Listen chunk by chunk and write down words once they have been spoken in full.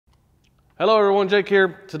Hello everyone, Jake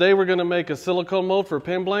here. Today we're going to make a silicone mold for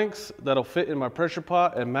pin blanks that'll fit in my pressure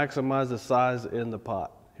pot and maximize the size in the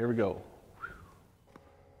pot. Here we go.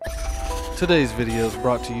 Today's video is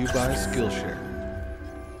brought to you by Skillshare.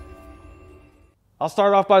 I'll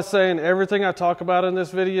start off by saying everything I talk about in this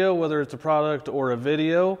video, whether it's a product or a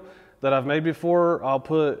video that I've made before, I'll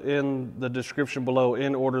put in the description below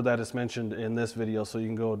in order that it's mentioned in this video so you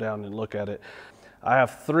can go down and look at it. I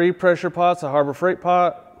have 3 pressure pots, a Harbor Freight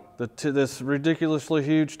pot, this ridiculously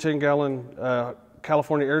huge 10-gallon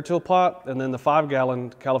California air tool pot, and then the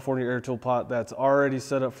 5-gallon California air tool pot that's already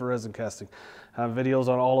set up for resin casting. I have videos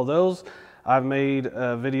on all of those. I've made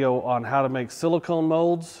a video on how to make silicone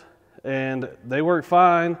molds, and they work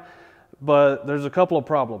fine, but there's a couple of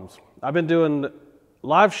problems. I've been doing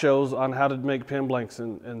live shows on how to make pin blanks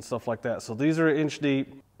and stuff like that. So these are 1 inch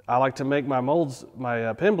deep. I like to make my molds,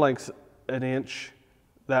 my pin blanks 1 inch.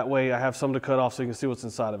 That way I have some to cut off so you can see what's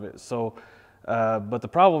inside of it. So, but the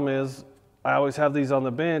problem is I always have these on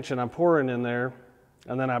the bench and I'm pouring in there,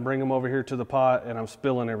 and then I bring them over here to the pot and I'm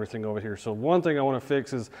spilling everything over here. So one thing I want to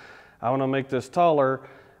fix is I want to make this taller,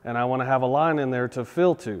 and I want to have a line in there to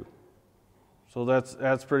fill to. So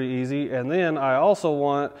that's pretty easy. And then I also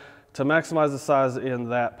want to maximize the size in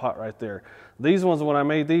that pot right there. These ones, when I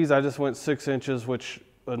made these, I just went 6 inches, which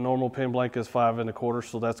a normal pin blank is 5 1/4,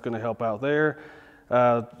 so that's going to help out there.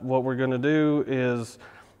 What we're going to do is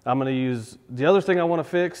I'm going to use, the other thing I want to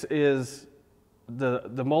fix is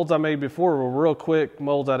the molds I made before were real quick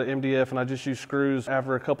molds out of MDF, and I just used screws.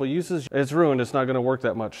 After a couple uses, it's ruined. It's not going to work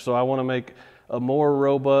that much. So I want to make a more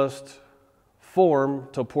robust form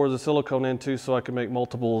to pour the silicone into so I can make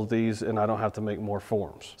multiple of these and I don't have to make more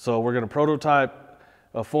forms. So we're going to prototype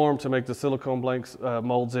a form to make the silicone blanks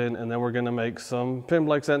molds in, and then we're going to make some pin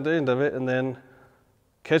blanks at the end of it, and then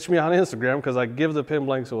catch me on Instagram because I give the pin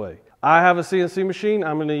blanks away. I have a CNC machine.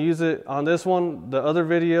 I'm going to use it on this one. The other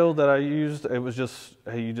video that I used, it was just,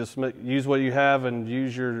 hey, you just use what you have and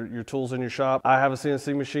use your tools in your shop. I have a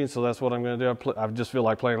CNC machine, so that's what I'm going to do. I just feel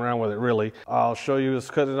like playing around with it, really. I'll show you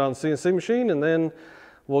us cutting it on the CNC machine, and then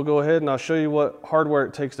we'll go ahead and I'll show you what hardware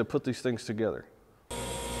it takes to put these things together.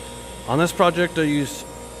 On this project, I used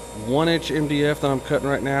 1 inch MDF that I'm cutting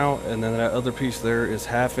right now, and then that other piece there is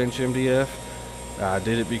 1/2 inch MDF. I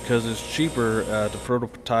did it because it's cheaper to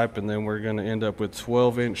prototype, and then we're going to end up with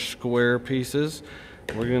 12-inch square pieces.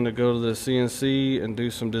 We're going to go to the CNC and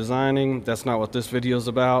do some designing. That's not what this video is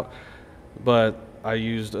about, but I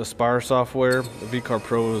used Aspire software. The VCarve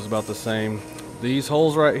Pro is about the same. These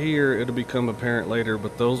holes right here, it'll become apparent later,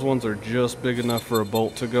 but those ones are just big enough for a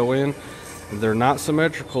bolt to go in. They're not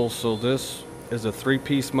symmetrical, so this is a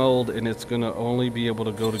 3-piece mold, and it's going to only be able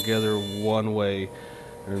to go together one way.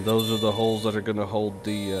 And those are the holes that are going to hold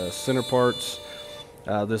the center parts.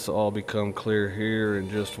 This will all become clear here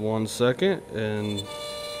in just 1 second, and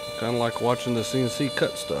kind of like watching the CNC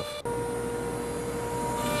cut stuff.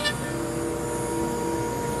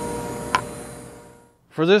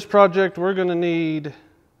 For this project, we're going to need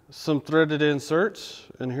some threaded inserts,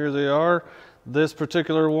 and here they are. This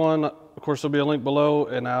particular one, of course, there'll be a link below,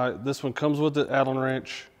 and this one comes with the Allen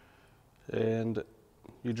wrench, and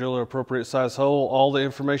you drill an appropriate size hole. All the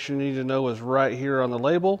information you need to know is right here on the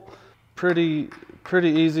label. Pretty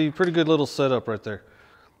easy, pretty good little setup right there.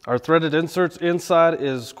 Our threaded inserts inside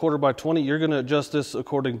is 1/4 by 20. You're going to adjust this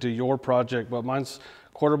according to your project, but mine's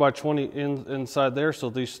 1/4 by 20 inside there.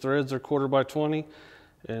 So these threads are 1/4 by 20,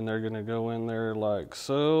 and they're going to go in there like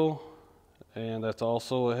so. And that's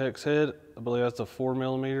also a hex head. I believe that's a 4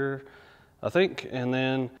 millimeter, I think. And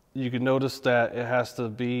then you can notice that it has to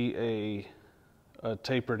be a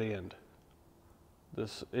tapered end.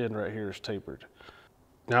 This end right here is tapered.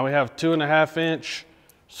 Now we have 2.5 inch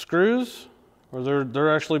screws, or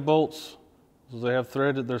they're actually bolts. So they have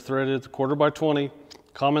threaded, they're threaded 1/4 by 20.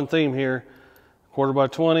 Common theme here, 1/4 by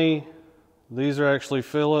 20. These are actually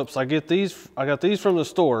Phillips. I got these from the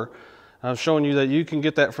store. I'm showing you that you can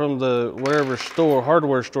get that from the wherever store,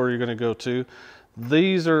 hardware store you're gonna go to.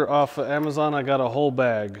 These are off of Amazon. I got a whole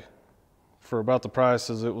bag for about the price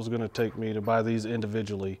as it was going to take me to buy these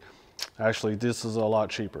individually. Actually, this is a lot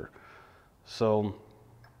cheaper. So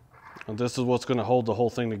this is what's going to hold the whole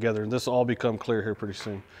thing together, and this will all become clear here pretty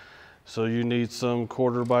soon. So you need some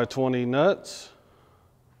 1/4 by 20 nuts.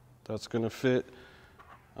 That's going to fit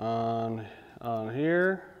on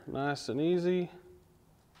here, nice and easy.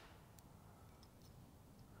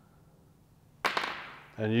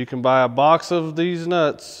 And you can buy a box of these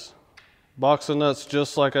nuts. Box of nuts,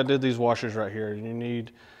 just like I did these washers right here. And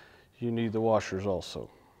you need the washers also.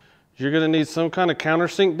 You're going to need some kind of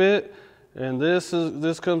countersink bit, and this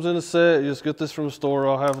comes in a set. You just get this from the store.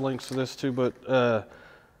 I'll have links to this too, but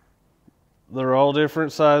They're all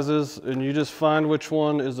different sizes, and you just find which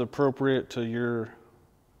one is appropriate to your,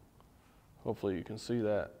 hopefully you can see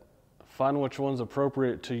that. Find which one's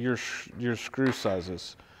appropriate to your screw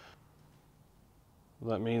sizes.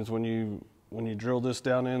 That means when you drill this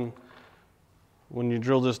down in,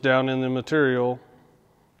 the material,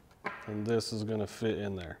 and this is gonna fit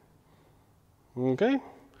in there. Okay?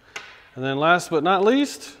 And then last but not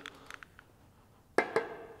least,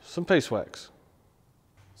 some paste wax.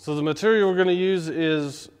 So the material we're going to use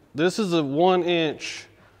is, this is a 1-inch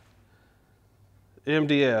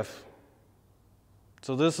MDF.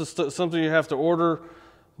 So this is something you have to order,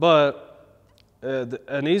 but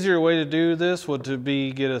an easier way to do this would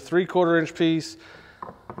be get a 3/4 inch piece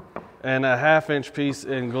and a 1/2 inch piece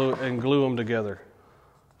and glue them together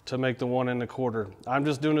to make the 1 1/4. I'm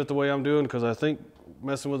just doing it the way I'm doing because I think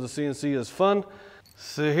messing with the CNC is fun.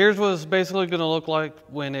 So here's what it's basically going to look like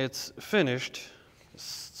when it's finished.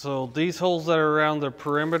 So these holes that are around the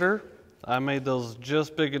perimeter, I made those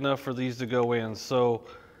just big enough for these to go in, so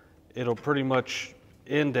it'll pretty much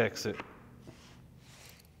index it.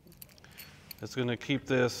 It's going to keep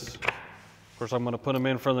this, of course I'm going to put them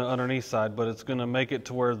in from the underneath side, but it's going to make it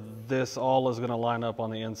to where this all is going to line up on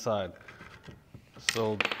the inside.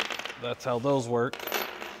 So that's how those work.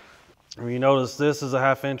 And you notice this is a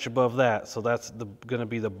 1/2 inch above that, so that's going to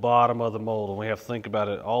be the bottom of the mold, and we have to think about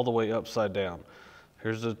it all the way upside down.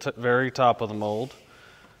 Here's the very top of the mold.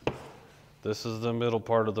 This is the middle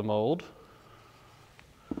part of the mold.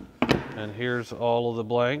 And here's all of the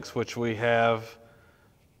blanks, which we have.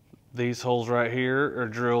 These holes right here are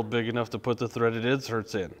drilled big enough to put the threaded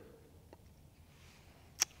inserts in.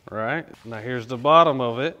 All right, now here's the bottom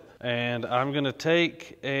of it. And I'm gonna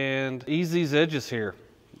take and ease these edges here.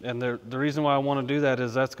 And the reason why I wanna do that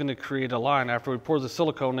is that's gonna create a line. After we pour the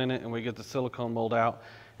silicone in it and we get the silicone mold out,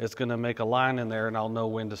 it's gonna make a line in there and I'll know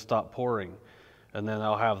when to stop pouring. And then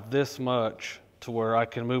I'll have this much to where I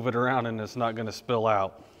can move it around and it's not gonna spill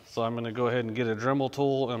out. So I'm gonna go ahead and get a Dremel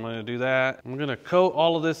tool. I'm gonna do that. I'm gonna coat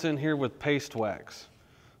all of this in here with paste wax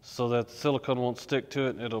so that the silicone won't stick to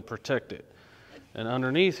it and it'll protect it. And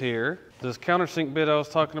underneath here, this countersink bit I was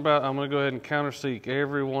talking about, I'm gonna go ahead and countersink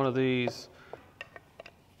every one of these.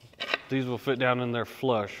 These will fit down in there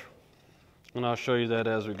flush. And I'll show you that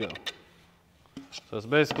as we go. So it's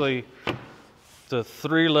basically the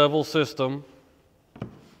 3-level system.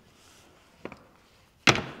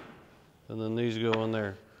 And then these go in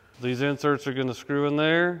there. These inserts are gonna screw in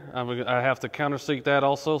there. I have to countersink that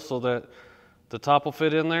also so that the top will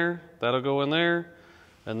fit in there. That'll go in there.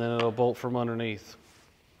 And then it'll bolt from underneath.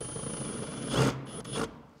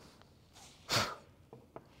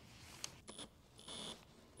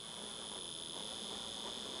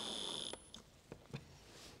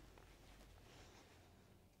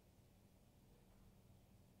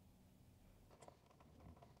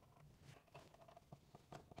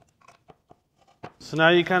 So now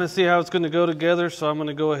you kind of see how it's going to go together. So I'm going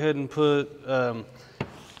to go ahead and put, I'm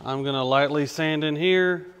going to lightly sand in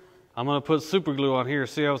here. I'm going to put super glue on here.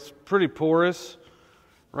 See how it's pretty porous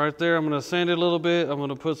right there? I'm going to sand it a little bit. I'm going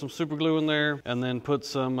to put some super glue in there and then put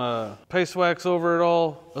some paste wax over it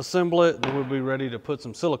all, assemble it, then we'll be ready to put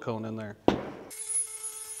some silicone in there.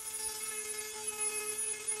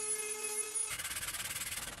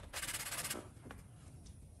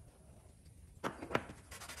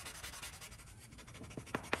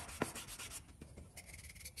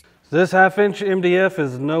 This 1/2 inch MDF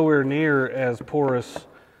is nowhere near as porous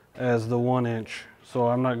as the 1 inch. So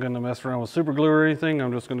I'm not gonna mess around with super glue or anything.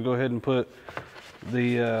 I'm just gonna go ahead and put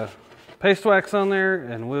the paste wax on there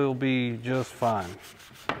and we'll be just fine.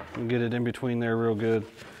 And get it in between there real good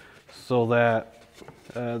so that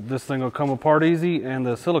this thing will come apart easy and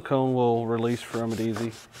the silicone will release from it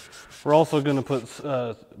easy. We're also gonna put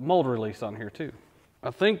mold release on here too.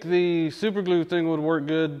 I think the super glue thing would work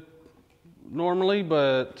good normally,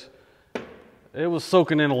 but it was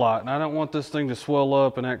soaking in a lot and I don't want this thing to swell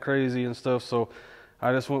up and act crazy and stuff, so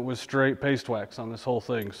I just went with straight paste wax on this whole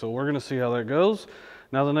thing. So we're gonna see how that goes.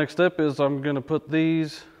 Now the next step is I'm gonna put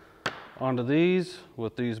these onto these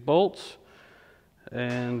with these bolts,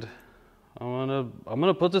 and I'm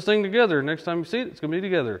gonna put this thing together. Next time you see it, it's gonna be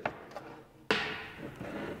together.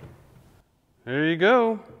 There you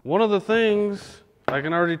go. One of the things I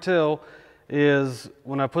can already tell is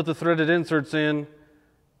when I put the threaded inserts in,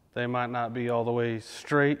 they might not be all the way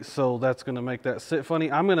straight, so that's gonna make that sit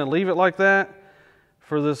funny. I'm gonna leave it like that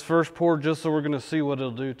for this first pour just so we're gonna see what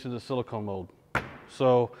it'll do to the silicone mold.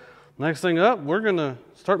 So next thing up, we're gonna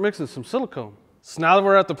start mixing some silicone. So now that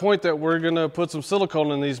we're at the point that we're gonna put some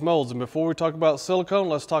silicone in these molds, and before we talk about silicone,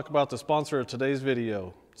 let's talk about the sponsor of today's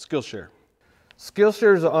video, Skillshare.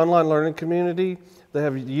 Skillshare is an online learning community. They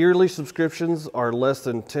have yearly subscriptions are less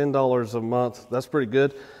than $10 a month. That's pretty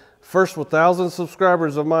good. First 1,000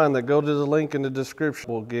 subscribers of mine that go to the link in the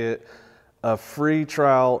description will get a free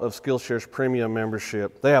trial of Skillshare's premium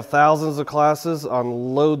membership. They have thousands of classes on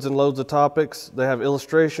loads and loads of topics. They have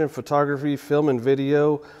illustration, photography, film and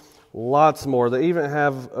video, lots more. They even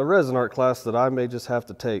have a resin art class that I may just have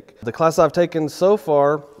to take. The class I've taken so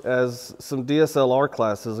far as some DSLR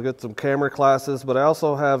classes. I got some camera classes, but I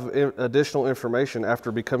also have additional information after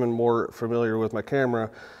becoming more familiar with my camera.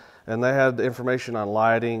 And they had information on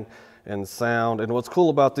lighting and sound. And what's cool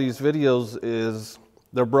about these videos is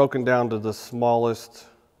they're broken down to the smallest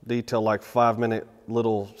detail, like 5-minute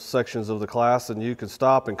little sections of the class, and you can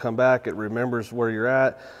stop and come back. It remembers where you're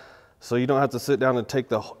at. So you don't have to sit down and take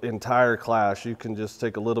the entire class. You can just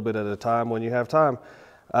take a little bit at a time when you have time.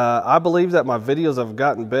 I believe that my videos have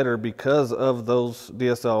gotten better because of those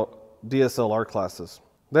DSLR classes.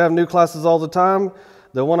 They have new classes all the time.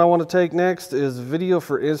 The one I want to take next is Video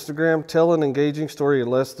for Instagram, Tell an Engaging Story in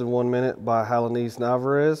Less Than 1 Minute by Halanese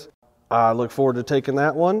Navarez. I look forward to taking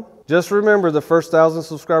that one. Just remember, the first 1,000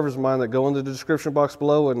 subscribers of mine that go in the description box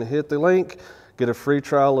below and hit the link get a free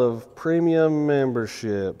trial of premium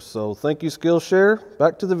membership. So thank you, Skillshare.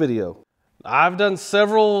 Back to the video. I've done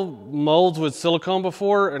several molds with silicone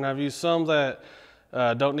before, and I've used some that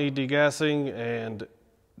don't need degassing, and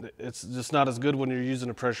it's just not as good when you're using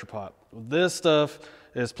a pressure pot. This stuff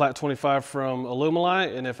is Plat 25 from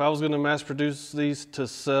ALUMILITE, and if I was going to mass produce these to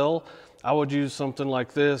sell, I would use something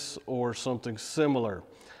like this or something similar.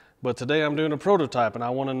 But today I'm doing a prototype, and I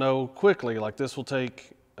want to know quickly, like this will take,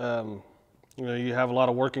 you have a lot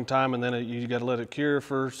of working time, and then you got to let it cure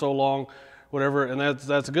for so long, whatever, and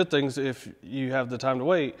that's a good thing if you have the time to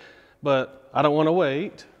wait, but I don't want to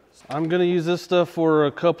wait. I'm going to use this stuff for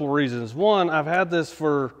a couple reasons. One, I've had this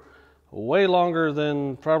for way longer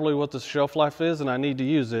than probably what the shelf life is, and I need to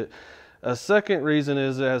use it. A second reason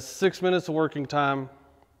is it has 6 minutes of working time,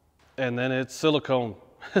 and then it's silicone.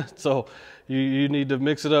 So you need to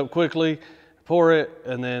mix it up quickly, pour it,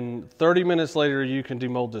 and then 30 minutes later you can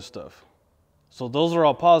demold this stuff. So those are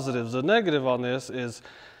all positives. The negative on this is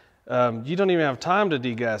you don't even have time to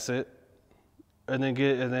degas it, and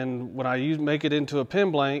then when I make it into a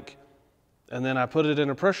pin blank, and then I put it in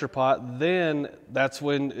a pressure pot, then that's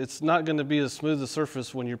when it's not going to be as smooth a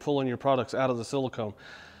surface when you're pulling your products out of the silicone.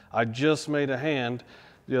 I just made a hand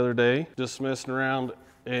the other day, just messing around,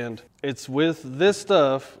 and it's with this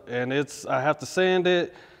stuff, and I have to sand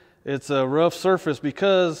it. It's a rough surface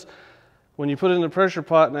because when you put it in the pressure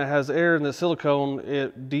pot and it has air in the silicone,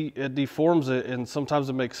 it deforms it, and sometimes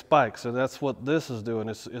it makes spikes, and that's what this is doing.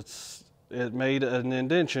 It made an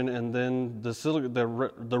indentation, and then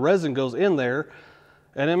the resin goes in there,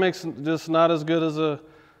 and it makes just not as good as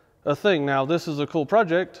a thing. Now this is a cool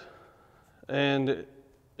project, and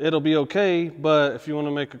it'll be okay, but if you want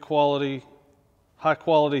to make a high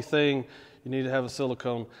quality thing, you need to have a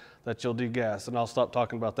silicone that you'll degas, and I'll stop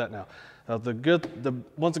talking about that now.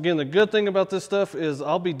 Once again, the good thing about this stuff is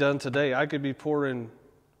I'll be done today. I could be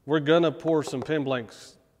we're gonna pour some pin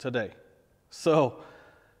blanks today. So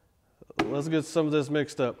let's get some of this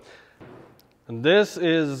mixed up. And this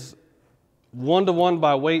is 1-to-1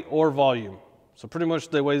 by weight or volume. So pretty much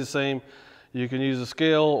they weigh the same. You can use a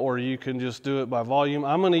scale or you can just do it by volume.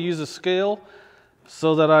 I'm gonna use a scale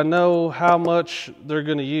so that I know how much they're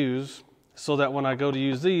gonna use, so that when I go to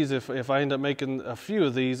use these, if I end up making a few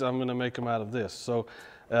of these, I'm gonna make them out of this. So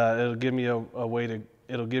it'll give me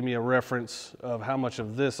it'll give me a reference of how much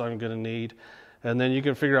of this I'm gonna need. And then you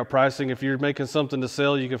can figure out pricing. If you're making something to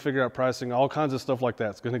sell, you can figure out pricing. All kinds of stuff like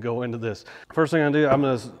that's going to go into this. First thing I do, I'm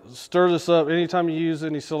going to stir this up. Anytime you use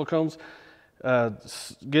any silicones,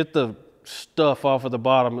 get the stuff off of the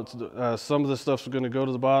bottom. Some of the stuff's going to go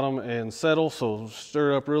to the bottom and settle, so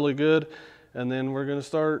stir it up really good. And then we're going to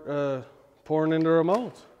start pouring into our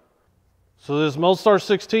molds. So this Moldstar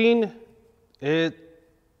 16,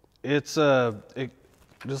 it's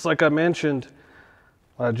just like I mentioned,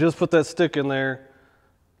 I just put that stick in there.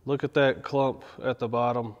 Look at that clump at the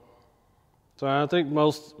bottom. So I think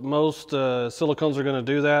most silicones are going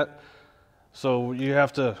to do that. So you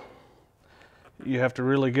have to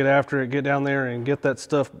really get after it, get down there and get that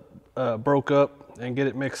stuff broke up and get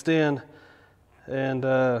it mixed in. And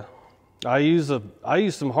I use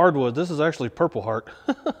some hardwood. This is actually Purple Heart.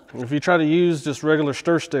 If you try to use just regular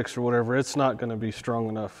stir sticks or whatever, it's not going to be strong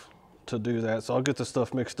enough to do that. So I'll get the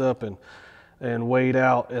stuff mixed up and weighed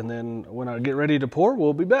out, and then when I get ready to pour,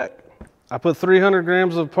 we'll be back. I put 300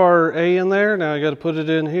 grams of par A in there. Now I got to put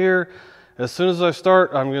it in here, As soon as I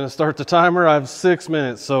start, I'm gonna start the timer. I have 6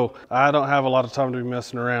 minutes, so I don't have a lot of time to be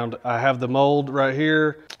messing around. I have the mold right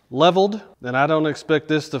here leveled, and I don't expect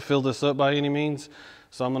this to fill this up by any means.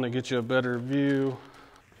 So I'm gonna get you a better view.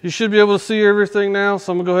 You should be able to see everything now,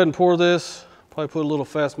 so I'm gonna go ahead and pour this. Probably put a little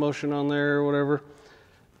fast motion on there or whatever.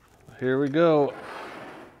 Here we go.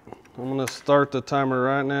 I'm gonna start the timer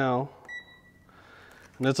right now.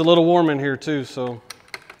 And it's a little warm in here too, so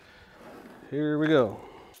here we go.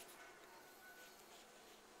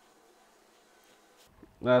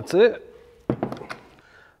 That's it.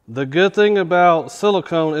 The good thing about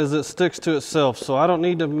silicone is it sticks to itself, so I don't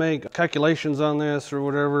need to make calculations on this or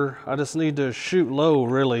whatever. I just need to shoot low,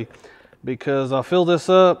 really, because I'll fill this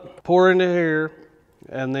up, pour into here,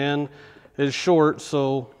 and then it's short,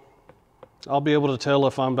 so I'll be able to tell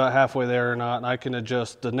if I'm about halfway there or not, and I can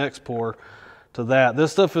adjust the next pour to that.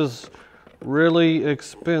 This stuff is really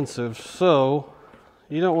expensive, so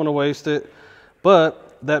you don't want to waste it.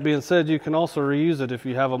 But that being said, you can also reuse it if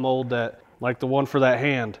you have a mold that, like the one for that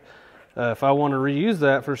hand. If I want to reuse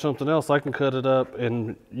that for something else, I can cut it up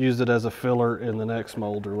and use it as a filler in the next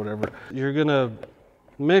mold or whatever. You're gonna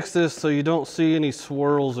mix this so you don't see any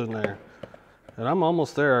swirls in there. And I'm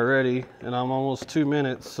almost there already, and I'm almost 2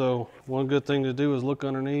 minutes, so one good thing to do is look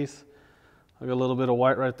underneath. I got a little bit of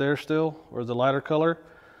white right there still, or the lighter color.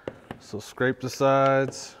 So scrape the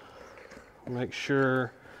sides, make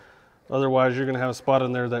sure. Otherwise, you're gonna have a spot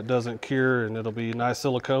in there that doesn't cure, and it'll be nice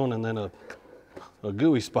silicone and then a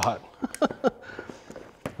gooey spot.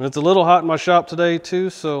 And it's a little hot in my shop today too,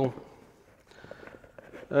 so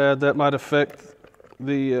that might affect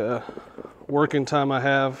the working time I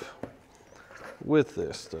have with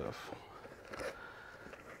this stuff.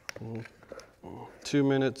 2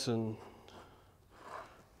 minutes and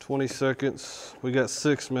 20 seconds. We got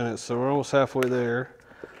 6 minutes, so we're almost halfway there.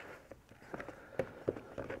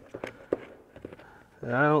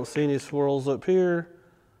 I don't see any swirls up here.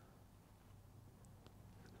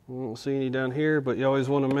 I don't see any down here, but you always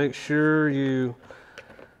want to make sure you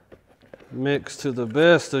mix to the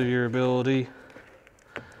best of your ability.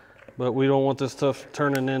 But we don't want this stuff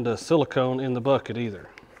turning into silicone in the bucket either.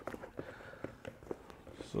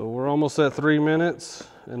 So we're almost at 3 minutes,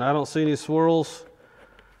 and I don't see any swirls.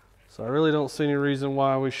 So I really don't see any reason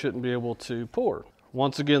why we shouldn't be able to pour.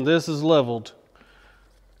 Once again, this is leveled.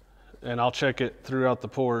 And I'll check it throughout the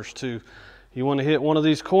pours too. You want to hit one of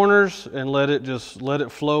these corners and let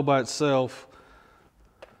it flow by itself.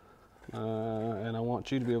 And I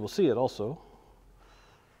want you to be able to see it also.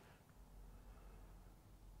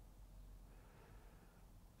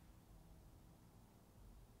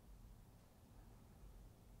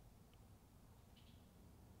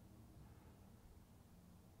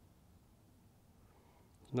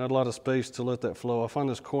 Not a lot of space to let that flow. I'll find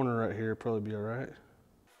this corner right here, probably be all right.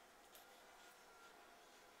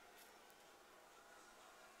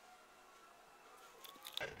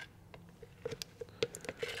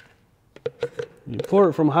 You pour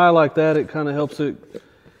it from high like that, it kind of helps it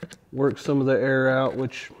work some of the air out,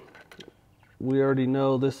 which we already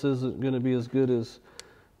know this isn't going to be as good as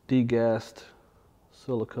degassed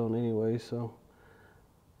silicone anyway, so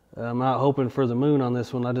I'm not hoping for the moon on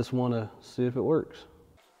this one. I just want to see if it works.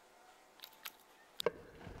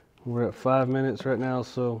 We're at 5 minutes right now,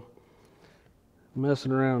 so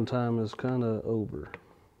messing around time is kind of over.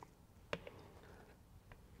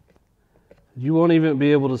 You won't even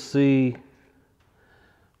be able to see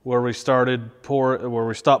where we stopped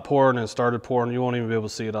pouring and started pouring. You won't even be able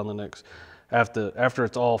to see it on the next. After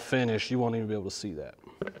it's all finished, you won't even be able to see that.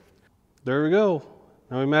 There we go.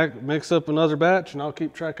 Now we mix up another batch, and I'll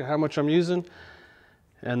keep track of how much I'm using.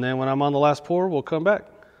 And then when I'm on the last pour, we'll come back.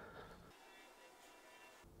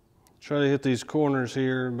 Try to hit these corners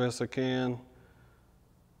here best I can.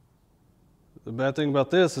 The bad thing about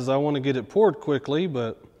this is I want to get it poured quickly,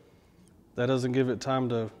 but that doesn't give it time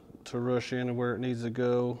to rush in and where it needs to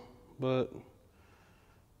go, but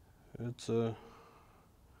it'll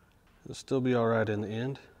still be all right in the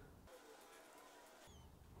end.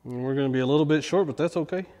 And we're going to be a little bit short, but that's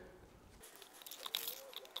okay.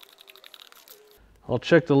 I'll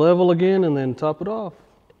check the level again and then top it off.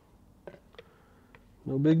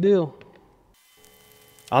 No big deal.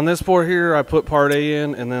 On this pour here, I put part A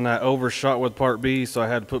in, and then I overshot with part B, so I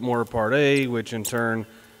had to put more part A, which in turn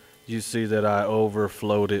you see that I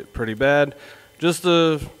overflowed it pretty bad. Just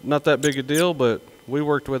not that big a deal, but we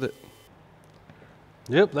worked with it.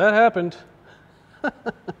 Yep, that happened.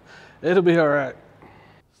 It'll be all right.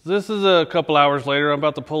 This is a couple hours later. I'm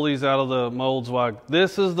about to pull these out of the molds.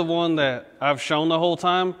 This is the one that I've shown the whole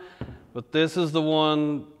time, but this is the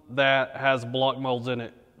one that has block molds in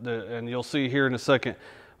it, and you'll see here in a second.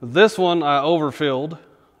 This one I overfilled,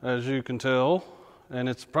 as you can tell, and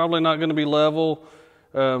it's probably not going to be level.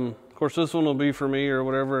 Of course, this one will be for me or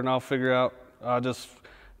whatever, and I'll figure out, I'll just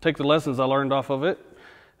take the lessons I learned off of it.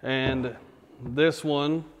 And this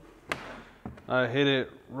one, I hit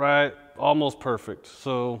it right, almost perfect.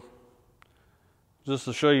 So just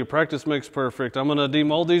to show you, practice makes perfect. I'm going to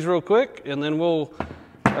demold these real quick, and then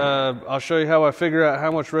I'll show you how I figure out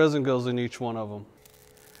how much resin goes in each one of them.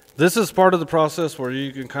 This is part of the process where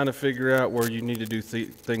you can kind of figure out where you need to do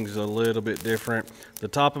things a little bit different. The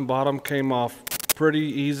top and bottom came off pretty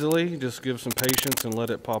easily. Just give some patience and let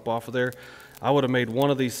it pop off of there. I would have made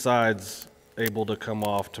one of these sides able to come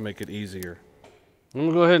off to make it easier. I'm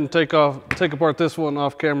gonna go ahead and take apart this one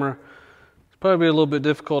off camera. It's probably a little bit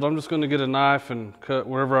difficult. I'm just gonna get a knife and cut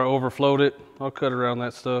wherever I overflowed it. I'll cut around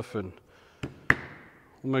that stuff and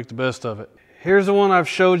we'll make the best of it. Here's the one I've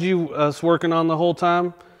showed you us working on the whole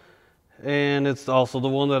time. And it's also the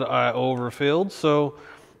one that I overfilled. So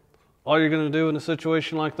all you're going to do in a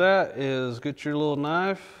situation like that is get your little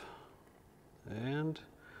knife and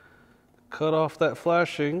cut off that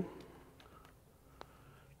flashing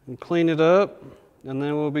and clean it up, and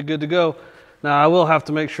then we'll be good to go. Now I will have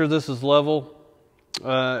to make sure this is level,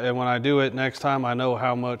 and when I do it next time I know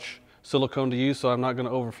how much silicone to use, so I'm not going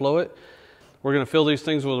to overflow it. We're going to fill these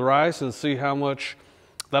things with rice and see how much.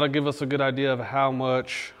 That'll give us a good idea of how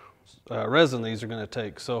much resin these are going to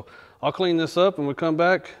take. So I'll clean this up, and when we come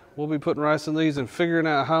back we'll be putting rice in these and figuring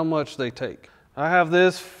out how much they take. I have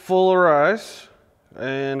this full of rice,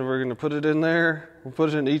 and we're going to put it in there. We'll put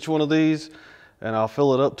it in each one of these, and I'll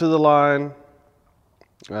fill it up to the line.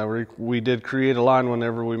 We did create a line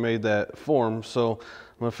whenever we made that form, so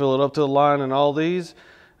I'm going to fill it up to the line in all these,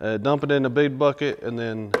 dump it in a big bucket, and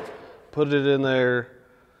then put it in there.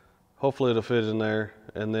 Hopefully it'll fit in there,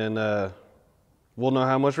 and then we'll know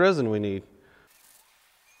how much resin we need.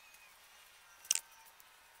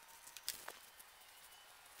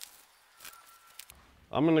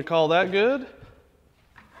 I'm going to call that good.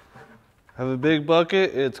 Have a big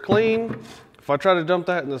bucket, it's clean. If I try to dump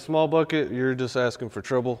that in the small bucket, you're just asking for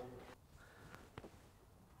trouble.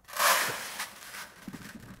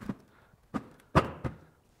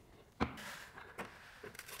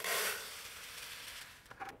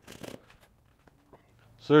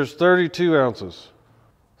 So there's 32 ounces,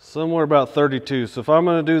 somewhere about 32. So if I'm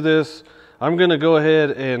going to do this, I'm going to go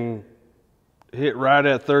ahead and hit right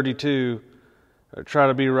at 32, or try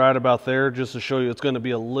to be right about there, just to show you it's going to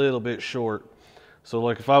be a little bit short. So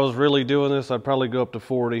like if I was really doing this, I'd probably go up to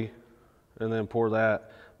 40 and then pour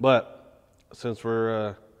that. But since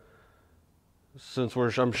I'm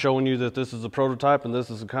showing you that this is a prototype and this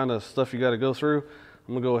is the kind of stuff you got to go through,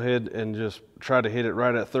 I'm going to go ahead and just try to hit it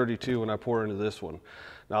right at 32 when I pour into this one.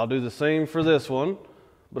 Now I'll do the same for this one,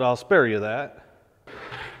 but I'll spare you that.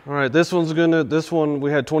 All right, this one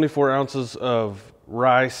we had 24 ounces of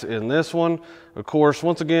rice in this one. Of course,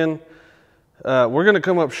 once again, we're going to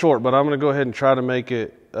come up short, but I'm going to go ahead and try to make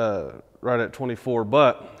it right at 24.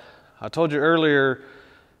 But I told you earlier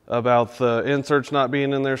about the inserts not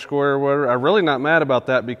being in there square or whatever. I'm really not mad about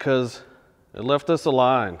that because it left us a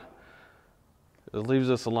line. It leaves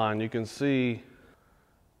us a line. You can see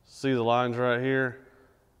the lines right here.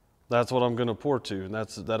 That's what I'm going to pour to, and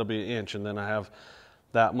that'll be an inch, and then I have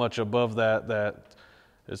that much above that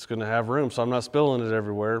it's going to have room, so I'm not spilling it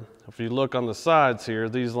everywhere. If you look on the sides here,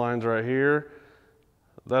 these lines right here,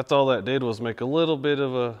 that's all that did was make a little bit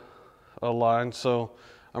of a line. So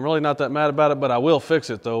I'm really not that mad about it, but I will fix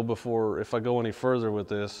it though if I go any further with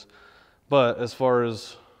this. But as far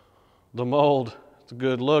as the mold, it's a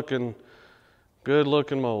good looking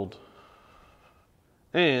mold.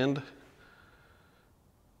 And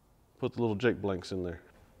put the little Jake blanks in there.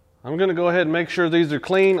 I'm going to go ahead and make sure these are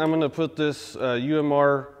clean. I'm going to put this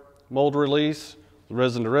UMR mold release,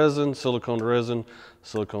 resin to resin, silicone to resin,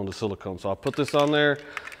 silicone to silicone. So I'll put this on there.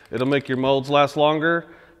 It'll make your molds last longer.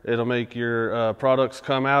 It'll make your products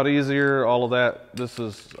come out easier, all of that.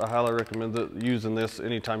 I highly recommend using this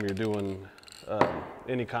anytime you're doing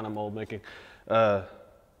any kind of mold making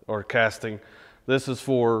or casting. This is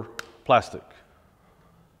for plastic.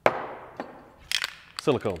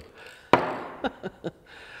 Silicone.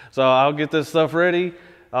 So I'll get this stuff ready.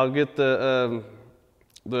 I'll get the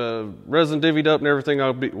resin divvied up and everything.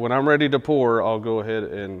 When I'm ready to pour, I'll go ahead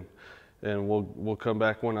and we'll come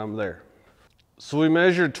back when I'm there. So we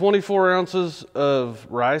measured 24 ounces of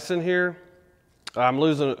rice in here. I'm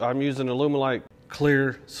using ALUMILITE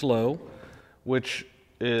Clear Slow, which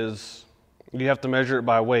is, you have to measure it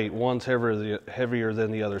by weight. One's heavier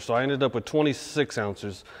than the other. So I ended up with 26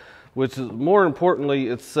 ounces, which is, more importantly,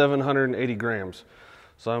 it's 780 grams.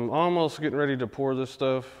 So I'm almost getting ready to pour this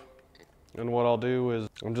stuff. And what I'll do is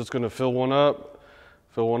I'm just gonna fill one up,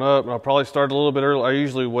 and I'll probably start a little bit early. I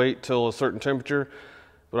usually wait till a certain temperature,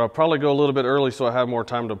 but I'll probably go a little bit early so I have more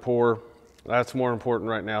time to pour. That's more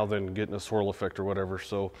important right now than getting a swirl effect or whatever.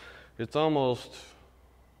 So it's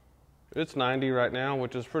 90 right now,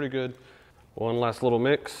 which is pretty good. One last little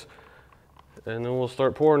mix, and then we'll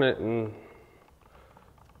start pouring it and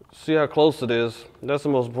see how close it is. That's the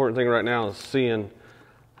most important thing right now, is seeing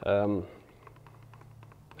how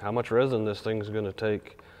much resin this thing's gonna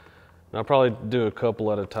take. And I'll probably do a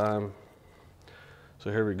couple at a time. So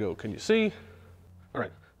here we go. Can you see? All right,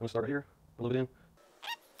 I'm gonna start right here, a little bit in.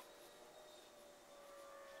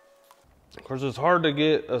 Of course, it's hard to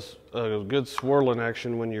get a good swirling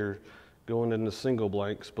action when you're going into single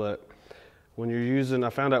blanks, but when you're using, I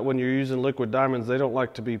found out when you're using liquid diamonds, they don't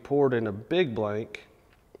like to be poured in a big blank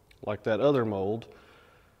like that other mold.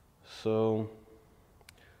 So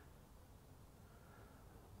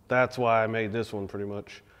that's why I made this one pretty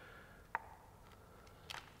much.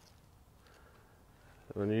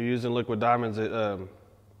 When you're using liquid diamonds, it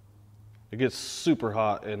gets super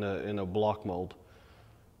hot in a block mold,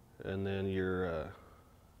 and then you're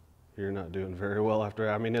not doing very well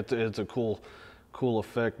after. I mean, it's a cool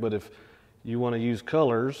effect, but if you want to use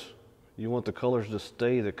colors, you want the colors to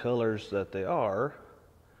stay the colors that they are,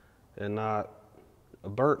 and not a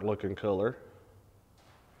burnt looking color.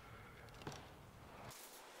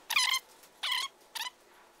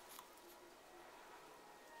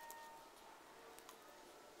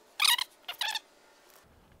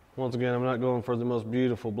 Once again, I'm not going for the most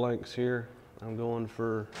beautiful blanks here. I'm going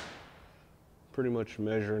for pretty much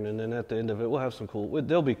measuring, and then at the end of it, we'll have some cool,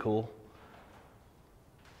 they'll be cool.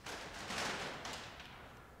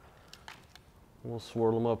 We'll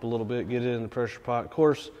swirl them up a little bit, get it in the pressure pot. Of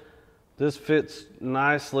course, this fits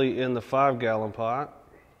nicely in the 5-gallon pot,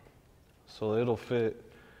 so it'll fit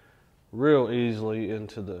real easily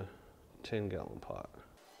into the 10-gallon pot.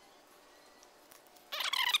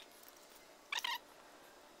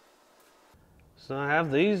 So I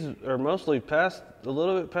have these are mostly past, a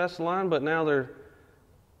little bit past the line, but now they're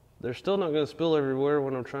still not going to spill everywhere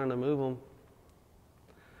when I'm trying to move them.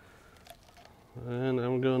 And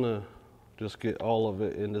I'm going to just get all of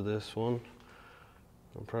it into this one.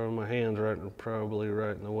 I'm probably, my hand's probably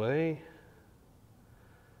right in the way.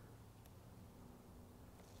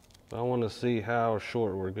 I want to see how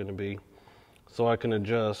short we're going to be, so I can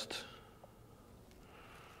adjust.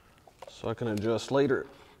 Later.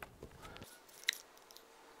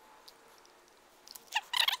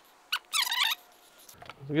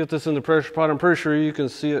 Get this in the pressure pot. I'm pretty sure you can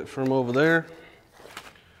see it from over there.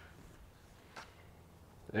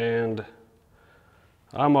 And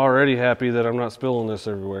I'm already happy that I'm not spilling this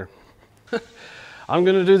everywhere. I'm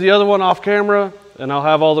gonna do the other one off camera, and I'll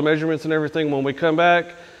have all the measurements and everything. When we come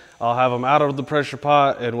back, I'll have them out of the pressure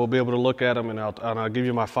pot, and we'll be able to look at them, and I'll give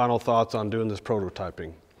you my final thoughts on doing this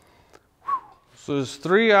prototyping. So it's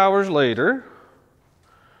 3 hours later.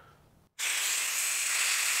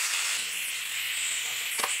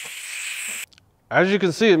 As you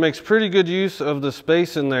can see, it makes pretty good use of the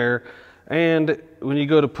space in there, and when you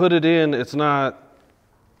go to put it in, it's not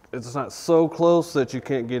so close that you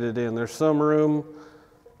can't get it in. There's some room,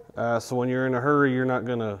 so when you're in a hurry, you're not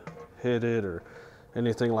gonna hit it or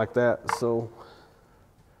anything like that. So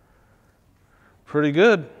pretty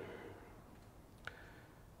good.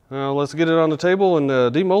 Let's get it on the table and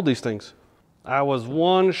demold these things. I was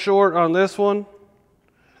one short on this one.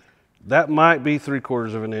 That might be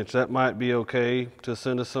 3/4 of an inch. That might be okay to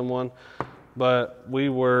send to someone, but we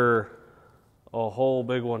were a whole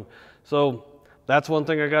big one. So that's one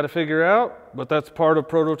thing I got to figure out, but that's part of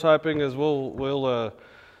prototyping, is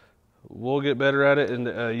we'll get better at it,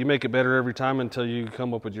 and you make it better every time until you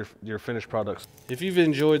come up with your finished products. If you've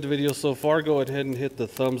enjoyed the video so far, go ahead and hit the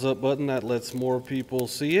thumbs up button. That lets more people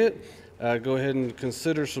see it. Go ahead and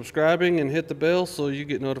consider subscribing and hit the bell so you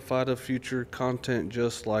get notified of future content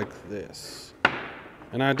just like this.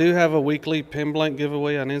 And I do have a weekly pen blank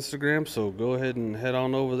giveaway on Instagram, so go ahead and head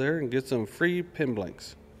on over there and get some free pen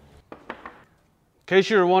blanks. In case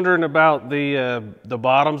you're wondering about the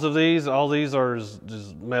bottoms of these, all these are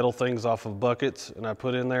just metal things off of buckets, and I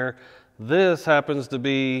put in there. This happens to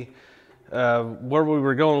be where we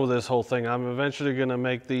were going with this whole thing. I'm eventually going to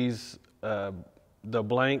make these the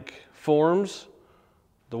blank forms,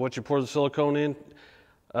 what you pour the silicone in,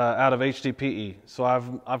 out of HDPE. So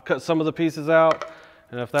I've cut some of the pieces out,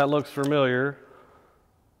 and if that looks familiar,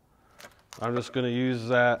 I'm just going to use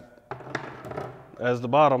that as the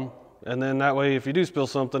bottom, and then that way if you do spill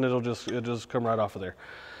something, it'll just come right off of there.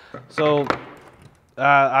 So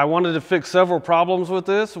I wanted to fix several problems with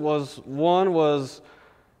this. One was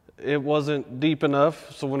it wasn't deep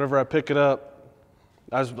enough, so whenever I pick it up,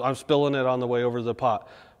 I'm spilling it on the way over the pot.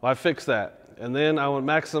 Well, I fixed that. And then I would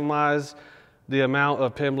maximize the amount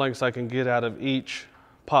of PEM lengths I can get out of each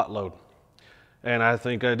pot load. And I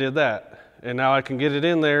think I did that. And now I can get it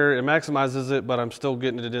in there, it maximizes it, but I'm still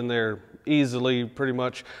getting it in there easily, pretty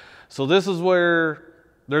much. So this is where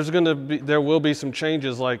there will be some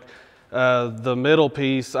changes, like the middle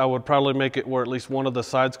piece, I would probably make it where at least one of the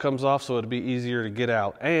sides comes off so it'd be easier to get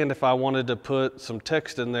out. And if I wanted to put some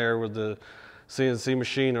text in there with the CNC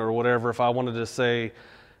machine or whatever, if I wanted to say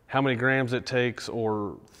how many grams it takes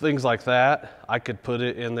or things like that, I could put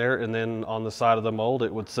it in there, and then on the side of the mold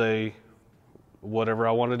it would say whatever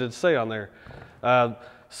I wanted it to say on there.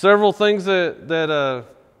 Several things that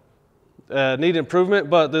need improvement,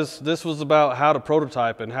 but this was about how to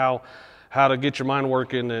prototype and how to get your mind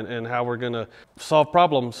working and how we're gonna solve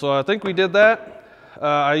problems. So I think we did that.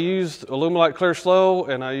 I used ALUMILITE Clear Slow,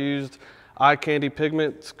 and I used Eye Candy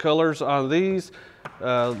Pigment colors on these.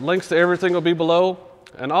 Links to everything will be below.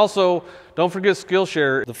 And also, don't forget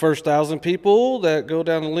Skillshare. The first 1,000 people that go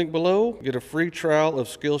down the link below get a free trial of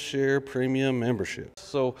Skillshare Premium membership.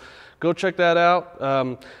 So go check that out.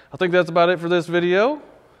 I think that's about it for this video.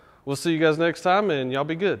 We'll see you guys next time, and y'all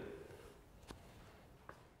be good.